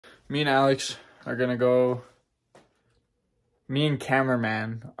Me and Alex are gonna go. Me and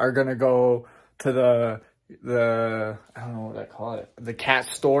cameraman are gonna go to the I don't know what I call it, the cat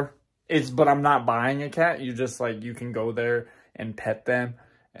store. But I'm not buying a cat. You just like, you can go there and pet them,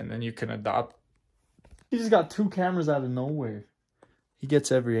 and then you can adopt. He just got 2 cameras out of nowhere. He gets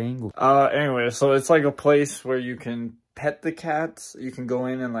every angle. Anyway, so it's like a place where you can pet the cats. You can go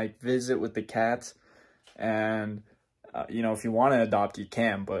in and like visit with the cats, and you know, if you want to adopt, you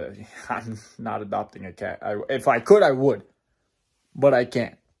can. But I'm not adopting a cat. If I could, I would, but I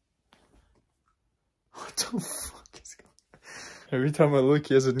can't. What the fuck is going on? Every time I look,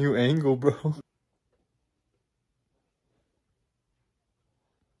 he has a new angle, bro.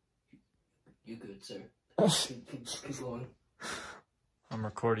 You good, sir? Keep going. I'm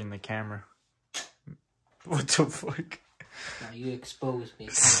recording the camera. What the fuck? Now you exposed me.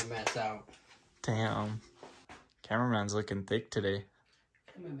 Cameraman's out. Damn. Cameraman's looking thick today.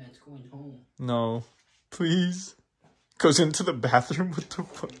 Cameraman's going home. No. Please. Goes into the bathroom? What the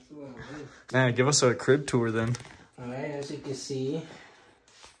fuck? Man, give us a crib tour then. Alright, as you can see,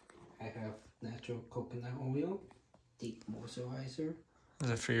 I have natural coconut oil, deep moisturizer. Is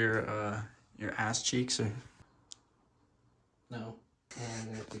it for your ass cheeks or? No.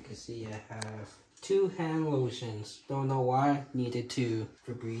 And as you can see, I have 2 hand lotions. Don't know why. Needed to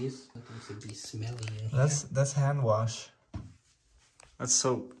Febreze. Nothing should be smelly in here. That's hand wash. That's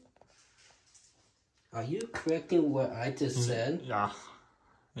soap. Are you correcting what I just said? Yeah.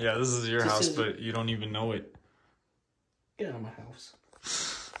 Yeah, this is your house, but you don't even know it. Get out of my house.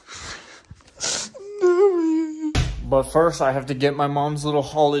 But first, I have to get my mom's little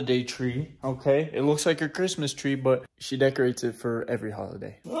holiday tree, okay? It looks like a Christmas tree, but she decorates it for every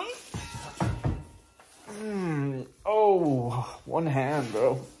holiday. Oh, one hand,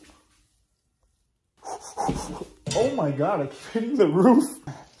 bro. Oh my God, I keep hitting the roof.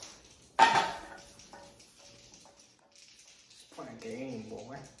 Game,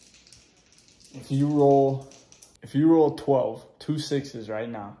 boy. If you roll 12, 2 6s right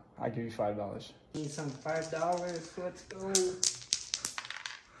now, I give you $5. Need some $5. Let's go.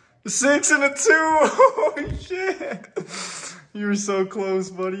 6 and a 2. Holy shit! You were so close,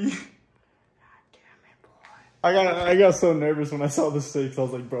 buddy. God damn it, boy. I got so nervous when I saw the 6. I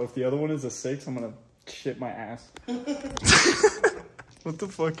was like, bro, if the other one is a 6, I'm gonna shit my ass. What the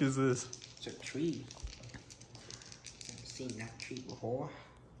fuck is this? It's a tree. I've seen that tree before.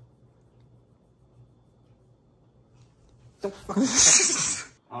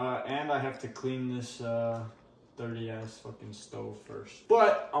 And I have to clean this dirty ass fucking stove first.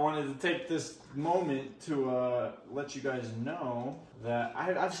 But I wanted to take this moment to let you guys know that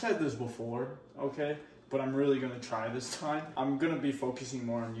I've said this before, okay? But I'm really gonna try this time. I'm gonna be focusing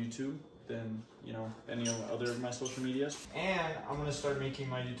more on YouTube than, you know, any other of my social medias. And I'm gonna start making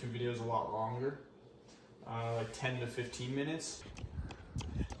my YouTube videos a lot longer. Like 10 to 15 minutes.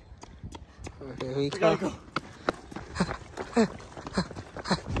 Here we go.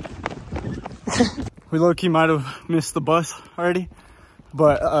 We low-key might have missed the bus already,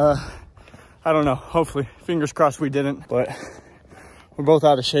 but I don't know. Hopefully, fingers crossed we didn't, but we're both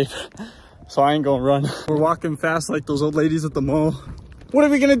out of shape, so I ain't gonna run. We're walking fast like those old ladies at the mall. What are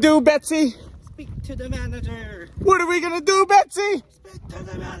we gonna do, Betsy? Speak to the manager. What are we gonna do, Betsy? Speak to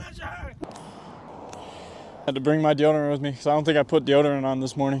the manager. I had to bring my deodorant with me because I don't think I put deodorant on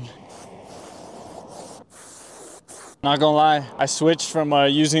this morning. Not gonna lie, I switched from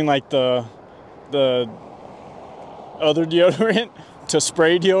using like the other deodorant to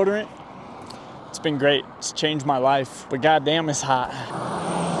spray deodorant. It's been great. It's changed my life, but goddamn, it's hot.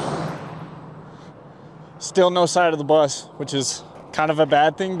 Still no side of the bus, which is kind of a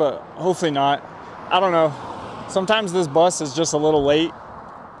bad thing, but hopefully not. I don't know. Sometimes this bus is just a little late.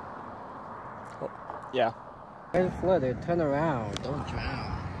 Yeah. When flooded, turn around. Don't drown.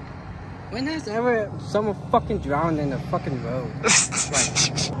 When has ever someone fucking drowned in the fucking road?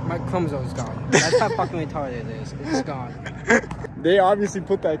 Like, my chromosome's gone. That's how fucking retarded it is. It's gone. They obviously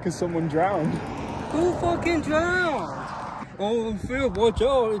put that because someone drowned. Who fucking drowned? Oh, Phil, watch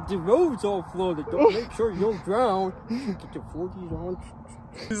out. The road's all flooded. Don't make sure you don't drown. Get your 40s on.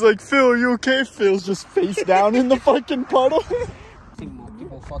 He's like, Phil, are you okay? Phil's just face down in the fucking puddle.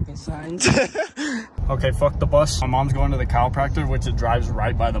 Multiple fucking signs. Okay, fuck the bus. My mom's going to the chiropractor, which it drives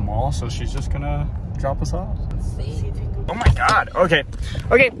right by the mall, so she's just gonna drop us off. Oh my God. Okay.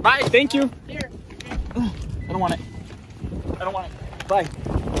 Okay, bye. Thank you. Here. I don't want it. I don't want it. Bye.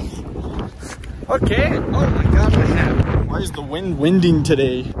 Okay. Oh my God, my hat. Why is the wind winding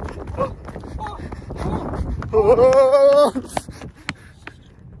today?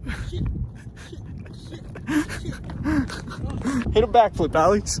 Hit a backflip,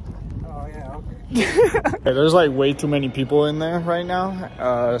 Alex. There's like way too many people in there right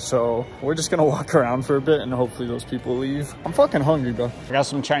now, so we're just gonna walk around for a bit and hopefully those people leave. I'm fucking hungry, bro. I got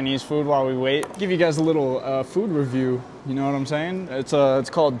some Chinese food while we wait. Give you guys a little food review. You know what I'm saying? It's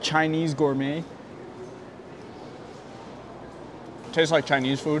called Chinese Gourmet. Tastes like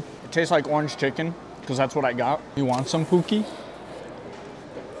Chinese food. It tastes like orange chicken because that's what I got. You want some, Pookie?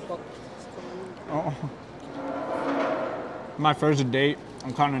 Oh. My first date.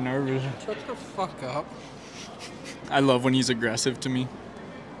 I'm kind of nervous. Shut the fuck up. I love when he's aggressive to me.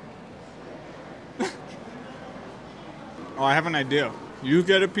 Oh, I have an idea. You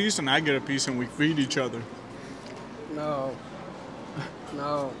get a piece and I get a piece and we feed each other. No.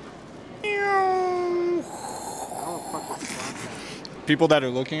 No. People that are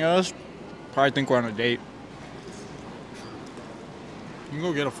looking at us probably think we're on a date. You can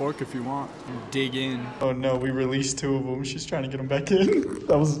go get a fork if you want. Dig in. Oh no, we released 2 of them. She's trying to get them back in.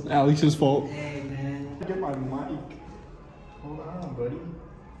 That was Alex's fault. Hey, man. Get my mic. Hold on, buddy.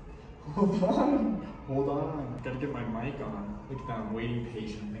 Hold on. Hold on. Gotta get my mic on. Look at that, I'm waiting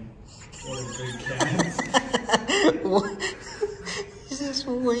patiently. What a good cat. What? He's just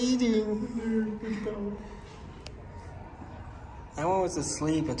waiting. I was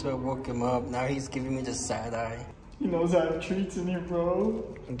asleep until I woke him up. Now he's giving me the side eye. He knows I have treats in here, bro.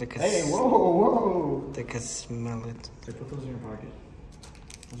 Hey, whoa, whoa. They can smell it. Hey, put those in your pocket.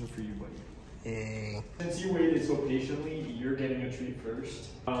 Those are for you, buddy. Hey. Since you waited so patiently, you're getting a treat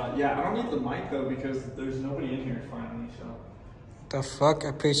first. Yeah, I don't need the mic though because there's nobody in here finally, so. The fuck?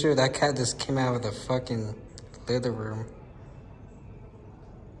 I'm pretty sure that cat just came out of the fucking living room.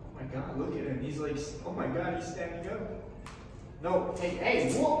 Oh my god, look at him. He's like, oh my god, he's standing up. No,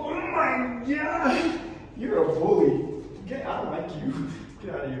 hey, whoa, oh my god! You're a bully. I don't like you.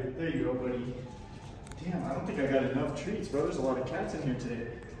 Get out of here. There you go, buddy. Damn, I don't think I got enough treats, bro. There's a lot of cats in here today.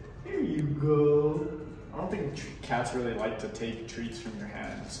 Here you go. I don't think cats really like to take treats from your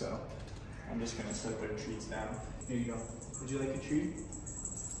hand, so I'm just gonna set their treats down. Here you go. Would you like a treat?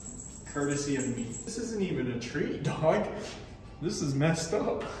 Courtesy of me. This isn't even a treat, dog. This is messed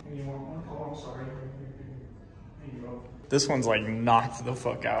up. You want one? Oh, I'm sorry. Here you go. This one's like knocked the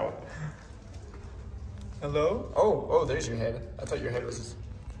fuck out. Hello? Oh, there's your head. I thought your head was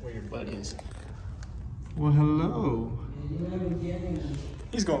where your butt is. Well, hello.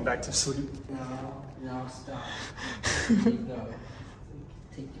 He's going back to sleep. No, stop. There you go.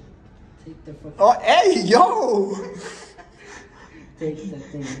 Take the fucking... Oh, hey, yo! Take the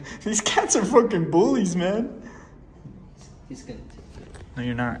thing. These cats are fucking bullies, man. He's gonna take it. No,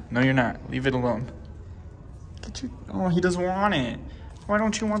 you're not. No, you're not. Leave it alone. Get you. Oh, he doesn't want it. Why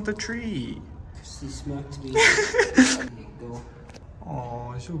don't you want the treat? He smacked me. There you go.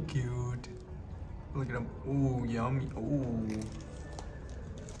 Oh, so cute. Look at him. Ooh, yummy. Ooh.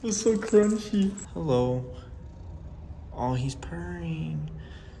 It's so crunchy. Hello. Oh, he's purring.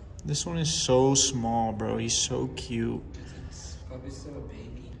 This one is so small, bro. He's so cute. He's probably still a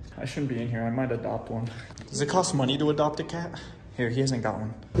baby. I shouldn't be in here. I might adopt one. Does it cost money to adopt a cat? Here, he hasn't got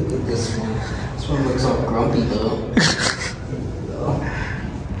one. Look at this one. This one looks all grumpy, though.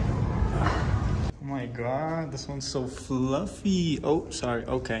 Oh my god, this one's so fluffy. Oh, sorry.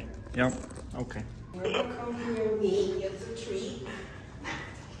 Okay. Yep. Okay. Come here, me. It's a treat.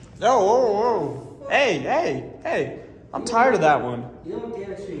 Oh, whoa. Hey. I'm tired of that one. You don't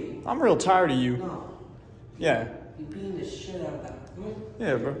get a treat. I'm real tired of you. No. Yeah. You're beating the shit out of that.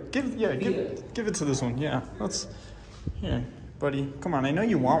 Yeah, bro. Give it to this one. Yeah. Here, buddy. Come on. I know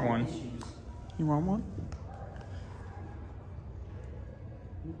you want one. You want one?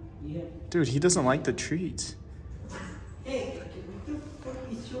 Yeah. Dude, he doesn't like the treats. Hey, what the fuck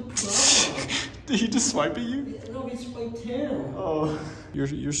is your problem? Did he just swipe at you? No, it's my tail. Oh.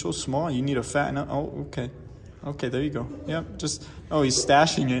 You're so small. You need a fat. Oh, okay. Okay, there you go. Yep. Just. Oh, he's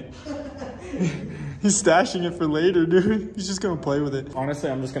stashing it. He's stashing it for later, dude. He's just gonna play with it. Honestly,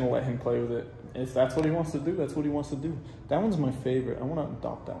 I'm just gonna let him play with it. If that's what he wants to do, that's what he wants to do. That one's my favorite. I want to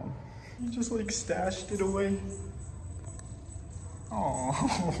adopt that one. He just like stashed it away.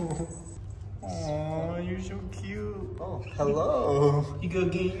 Oh. Oh, you're so cute. Oh, hello. You go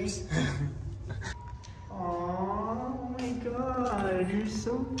games? Oh my god, you're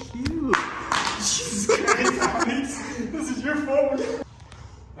so cute. Jesus Christ, Alex. This is your phone.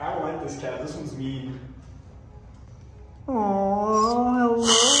 I don't like this cat. This one's mean. Oh,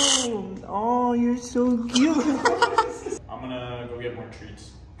 hello. Oh, you're so cute. I'm gonna go get more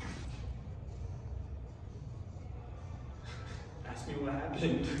treats. Ask me what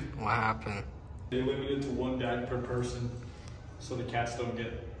happened. What happened? They limited to 1 bag per person, so the cats don't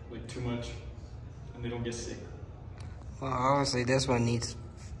get like too much, and they don't get sick. Well, obviously this one needs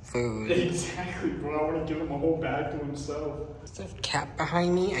food. Exactly, bro. I want to give him a whole bag to himself. Is there a cat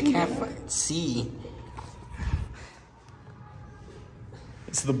behind me? I can't see.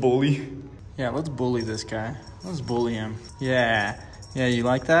 It's the bully. Yeah, let's bully this guy. Let's bully him. Yeah. Yeah, you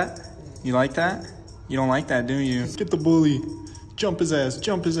like that? You like that? You don't like that, do you? Get the bully. Jump his ass,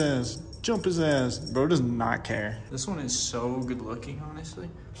 jump his ass, jump his ass. Bro does not care. This one is so good looking, honestly.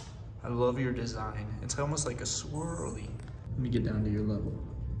 I love your design. It's almost like a swirly. Let me get down to your level.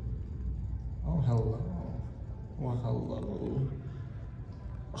 Oh, hello. Well, hello.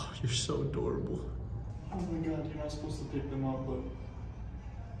 Oh, you're so adorable. Oh my God, you're not supposed to pick them up, but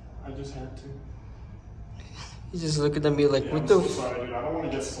I just had to. You just looking at me like, Yeah, what I'm the so sorry, dude. I don't want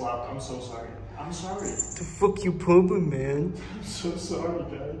to get slapped. I'm so sorry. I'm sorry. the fuck you pumping, man? I'm so sorry,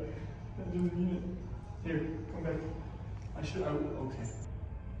 Dad. I didn't mean it. Here, come back. Okay.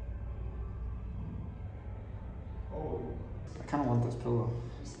 Oh. I kind of want this pillow.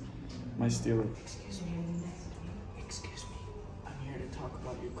 Might steal it. Excuse me. Excuse me. I'm here to talk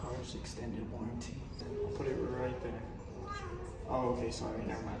about your car's extended warranty. I'll put it right there. Oh, okay, sorry.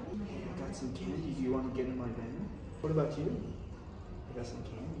 Never mind. I got some candy. Do you want to get in my van? What about you? I got some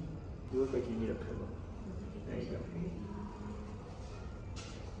candy. You look like you need a pillow. There you go.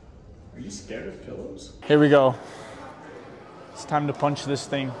 Are you scared of pillows? Here we go. It's time to punch this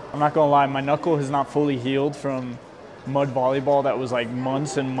thing. I'm not gonna lie, my knuckle has not fully healed from mud volleyball that was like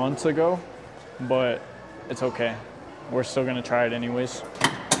months and months ago, but it's okay. We're still gonna try it anyways.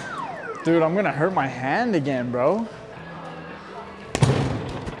 Dude, I'm gonna hurt my hand again, bro.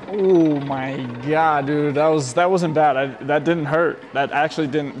 Oh my God, dude, that wasn't bad. That didn't hurt. That actually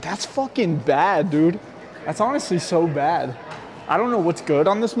didn't. That's fucking bad, dude. That's honestly so bad. I don't know what's good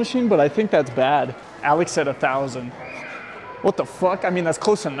on this machine, but I think that's bad. Alex said 1,000. What the fuck? I mean, that's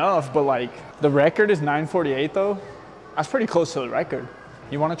close enough, but like the record is 948 though. That's pretty close to the record.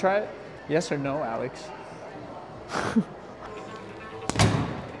 You want to try it? Yes or no, Alex?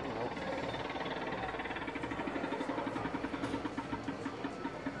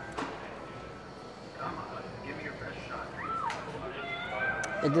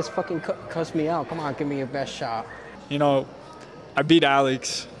 It just fucking cussed me out. Come on, give me your best shot. You know, I beat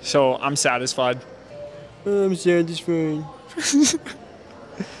Alex, so I'm satisfied. I'm satisfied.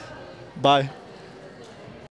 Bye.